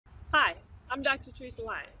I'm Dr. Teresa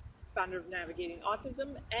Lyons, founder of Navigating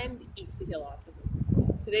Autism and Eat to Heal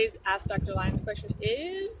Autism. Today's Ask Dr. Lyons question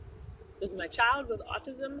is, does my child with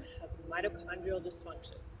autism have mitochondrial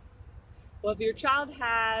dysfunction? Well, if your child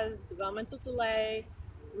has developmental delay,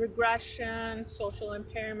 regression, social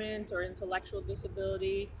impairment, or intellectual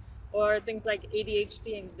disability, or things like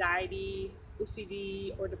ADHD, anxiety,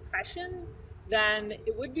 OCD, or depression, then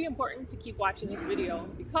it would be important to keep watching this video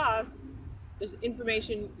because there's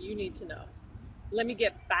information you need to know. Let me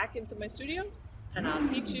get back into my studio and I'll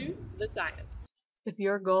teach you the science. If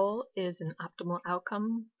your goal is an optimal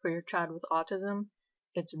outcome for your child with autism,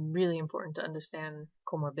 it's really important to understand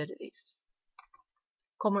comorbidities.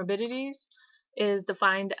 Comorbidities is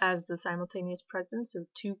defined as the simultaneous presence of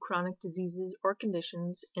two chronic diseases or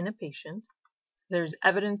conditions in a patient. There's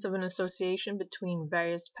evidence of an association between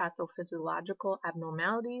various pathophysiological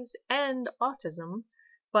abnormalities and autism,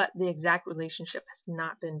 but the exact relationship has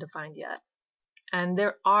not been defined yet. And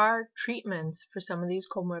there are treatments for some of these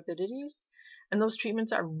comorbidities, and those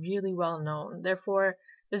treatments are really well known. Therefore,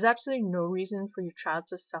 there's absolutely no reason for your child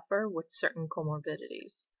to suffer with certain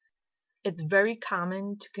comorbidities. It's very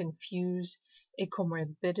common to confuse a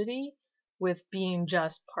comorbidity with being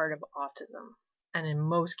just part of autism, and in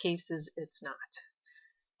most cases it's not.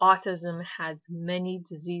 Autism has many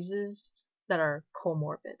diseases that are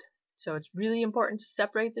comorbid, so it's really important to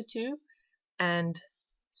separate the two and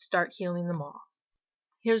start healing them all.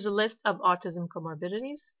 Here's a list of autism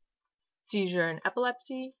comorbidities: seizure and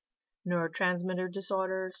epilepsy, neurotransmitter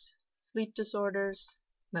disorders, sleep disorders,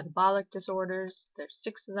 metabolic disorders, there's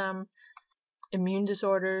 6 of them, immune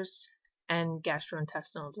disorders, and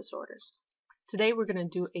gastrointestinal disorders. Today we're going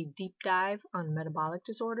to do a deep dive on metabolic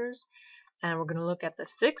disorders, and we're going to look at the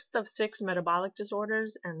 6th of 6 metabolic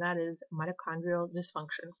disorders, and that is mitochondrial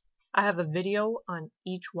dysfunction. I have a video on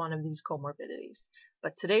each one of these comorbidities,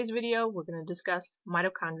 but today's video we're going to discuss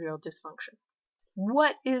mitochondrial dysfunction.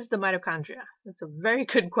 What is the mitochondria? That's a very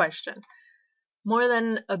good question. More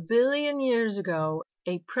than 1 billion years ago,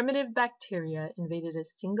 a primitive bacteria invaded a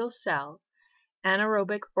single cell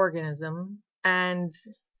anaerobic organism, and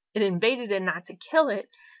it invaded it not to kill it,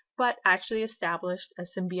 but actually established a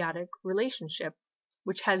symbiotic relationship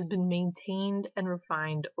which has been maintained and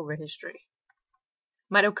refined over history.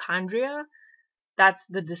 Mitochondria, that's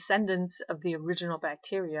the descendants of the original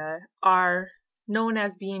bacteria, are known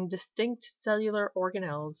as being distinct cellular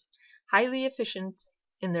organelles, highly efficient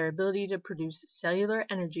in their ability to produce cellular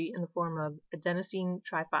energy in the form of adenosine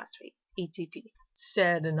triphosphate, ATP.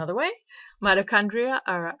 Said another way, mitochondria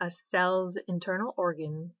are a cell's internal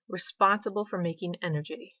organ responsible for making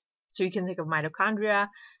energy. So you can think of mitochondria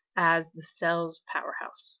as the cell's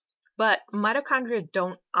powerhouse. But mitochondria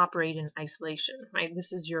don't operate in isolation, right?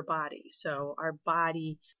 This is your body. So our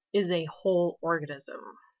body is a whole organism.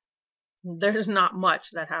 There's not much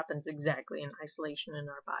that happens exactly in isolation in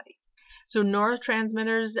our body. So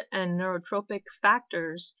neurotransmitters and neurotropic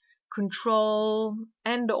factors control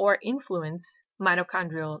and or influence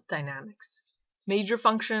mitochondrial dynamics. Major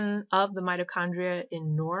function of the mitochondria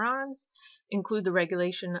in neurons include the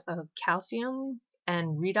regulation of calcium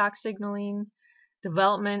and redox signaling,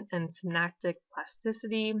 development and synaptic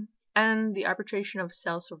plasticity, and the arbitration of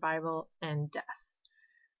cell survival and death.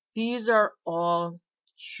 These are all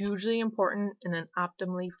hugely important in an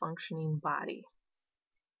optimally functioning body.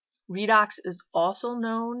 Redox is also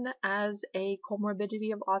known as a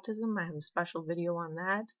comorbidity of autism. I have a special video on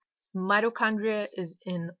that. Mitochondria is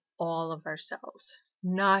in all of our cells,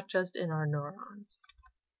 not just in our neurons.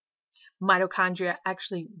 Mitochondria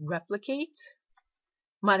actually replicate.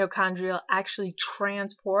 Mitochondria actually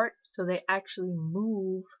transport, so they actually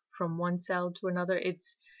move from one cell to another.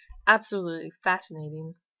 It's absolutely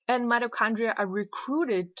fascinating. And mitochondria are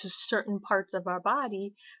recruited to certain parts of our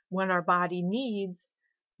body when our body needs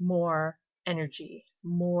more energy,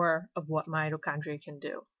 more of what mitochondria can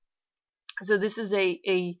do. So this is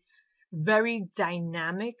a very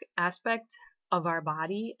dynamic aspect of our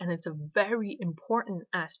body, and it's a very important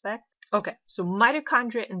aspect. Okay, so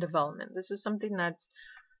mitochondria in development. This is something that's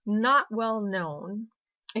not well known,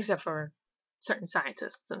 except for certain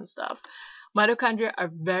scientists and stuff. Mitochondria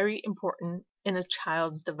are very important in a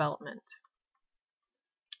child's development.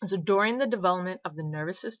 So during the development of the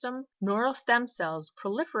nervous system, neural stem cells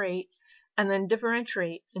proliferate and then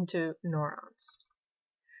differentiate into neurons.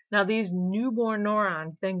 Now these newborn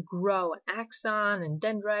neurons then grow an axon and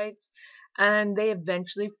dendrites, and they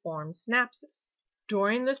eventually form synapses.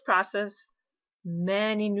 During this process,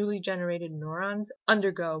 many newly generated neurons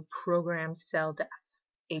undergo programmed cell death,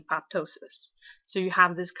 apoptosis. So you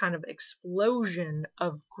have this kind of explosion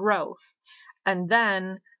of growth, and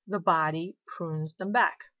then the body prunes them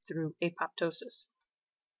back. through apoptosis.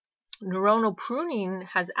 Neuronal pruning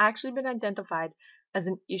has actually been identified as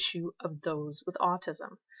an issue of those with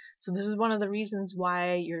autism. So this is one of the reasons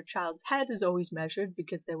why your child's head is always measured,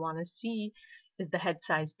 because they want to see, is the head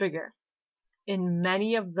size bigger? In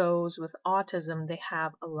many of those with autism, they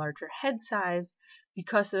have a larger head size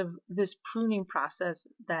because of this pruning process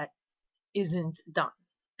that isn't done.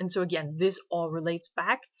 And so again, this all relates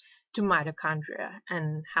back to mitochondria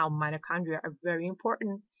and how mitochondria are very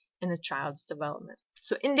important in a child's development.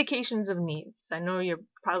 So indications of needs. I know you're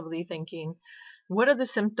probably thinking, what are the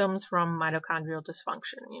symptoms from mitochondrial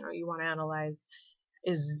dysfunction? You want to analyze,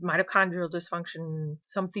 is mitochondrial dysfunction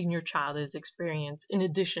something your child is experiencing in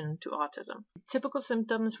addition to autism? Typical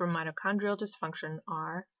symptoms for mitochondrial dysfunction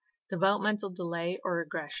are developmental delay or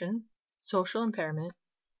regression, social impairment,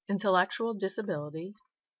 intellectual disability,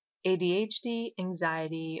 ADHD,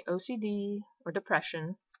 anxiety, OCD, or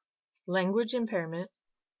depression, language impairment,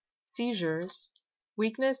 seizures,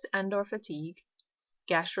 weakness and/or fatigue,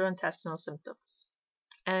 gastrointestinal symptoms,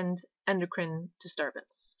 and endocrine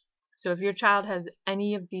disturbance. So if your child has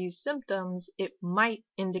any of these symptoms, it might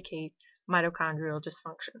indicate mitochondrial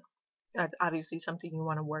dysfunction. That's obviously something you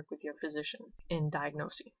want to work with your physician in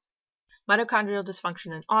diagnosing. Mitochondrial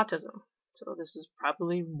dysfunction and autism. So this is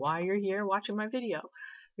probably why you're here watching my video.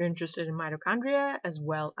 You're interested in mitochondria as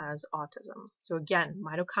well as autism. So again,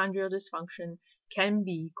 mitochondrial dysfunction can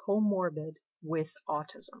be comorbid with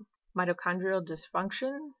autism. Mitochondrial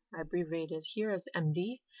dysfunction, abbreviated here as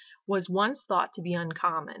MD, was once thought to be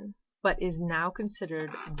uncommon, but is now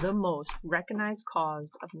considered the most recognized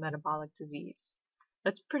cause of metabolic disease.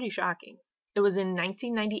 That's pretty shocking. It was in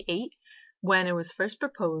 1998 when it was first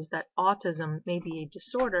proposed that autism may be a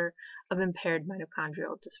disorder of impaired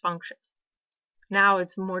mitochondrial dysfunction. Now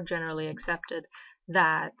it's more generally accepted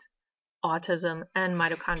that autism and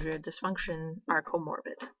mitochondrial dysfunction are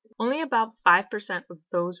comorbid. Only about 5% of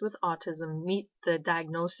those with autism meet the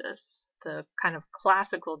diagnosis, the kind of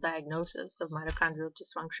classical diagnosis of mitochondrial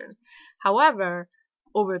dysfunction. However,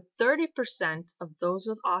 over 30% of those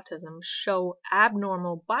with autism show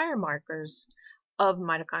abnormal biomarkers of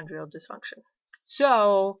mitochondrial dysfunction.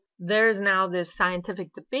 So there's now this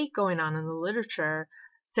scientific debate going on in the literature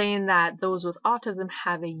saying that those with autism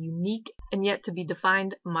have a unique and yet to be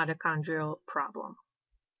defined mitochondrial problem.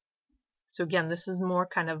 So again, this is more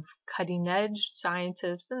kind of cutting edge.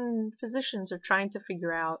 Scientists and physicians are trying to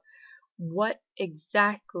figure out what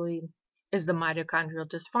exactly is the mitochondrial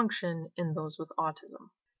dysfunction in those with autism.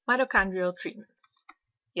 Mitochondrial treatments.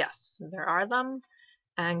 Yes, there are them.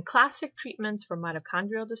 And classic treatments for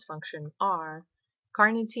mitochondrial dysfunction are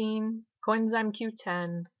carnitine, coenzyme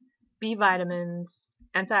Q10, B vitamins,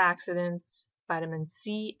 antioxidants, vitamin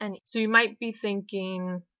C and E. So you might be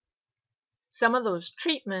thinking some of those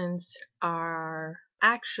treatments are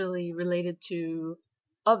actually related to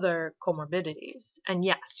other comorbidities. And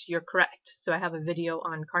yes, you're correct. So I have a video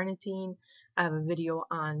on carnitine, I have a video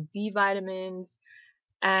on B vitamins,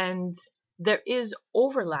 and there is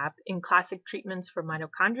overlap in classic treatments for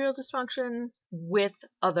mitochondrial dysfunction with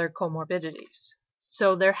other comorbidities.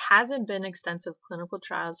 So there hasn't been extensive clinical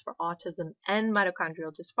trials for autism and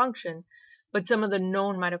mitochondrial dysfunction, but some of the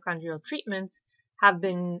known mitochondrial treatments have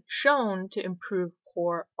been shown to improve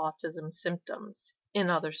core autism symptoms in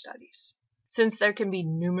other studies. Since there can be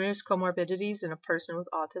numerous comorbidities in a person with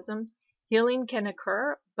autism, healing can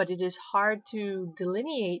occur, but it is hard to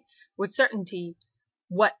delineate with certainty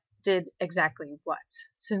what did exactly what,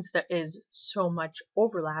 since there is so much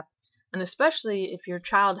overlap, and especially if your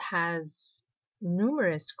child has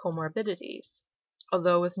numerous comorbidities.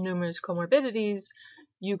 Although with numerous comorbidities,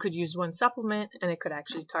 you could use one supplement and it could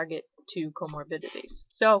actually target 2 comorbidities.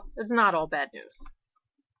 So it's not all bad news.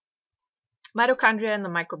 Mitochondria and the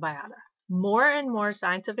microbiota. More and more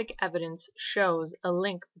scientific evidence shows a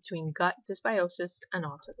link between gut dysbiosis and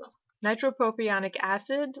autism. Nitropropionic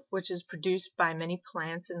acid, which is produced by many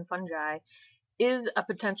plants and fungi, is a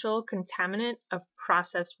potential contaminant of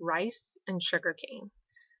processed rice and sugarcane.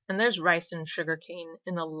 And there's rice and sugarcane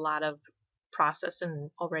in a lot of processed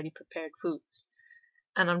and already prepared foods.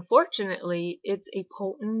 And unfortunately, it's a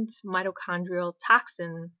potent mitochondrial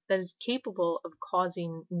toxin that is capable of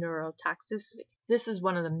causing neurotoxicity. This is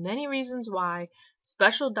one of the many reasons why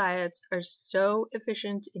special diets are so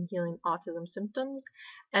efficient in healing autism symptoms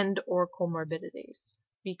and or comorbidities,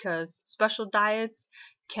 because special diets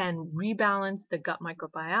can rebalance the gut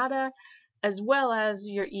microbiota, as well as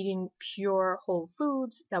you're eating pure whole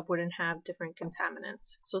foods that wouldn't have different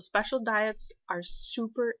contaminants. So special diets are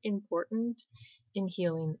super important in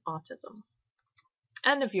healing autism.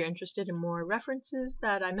 And if you're interested in more references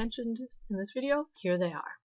that I mentioned in this video, here they are.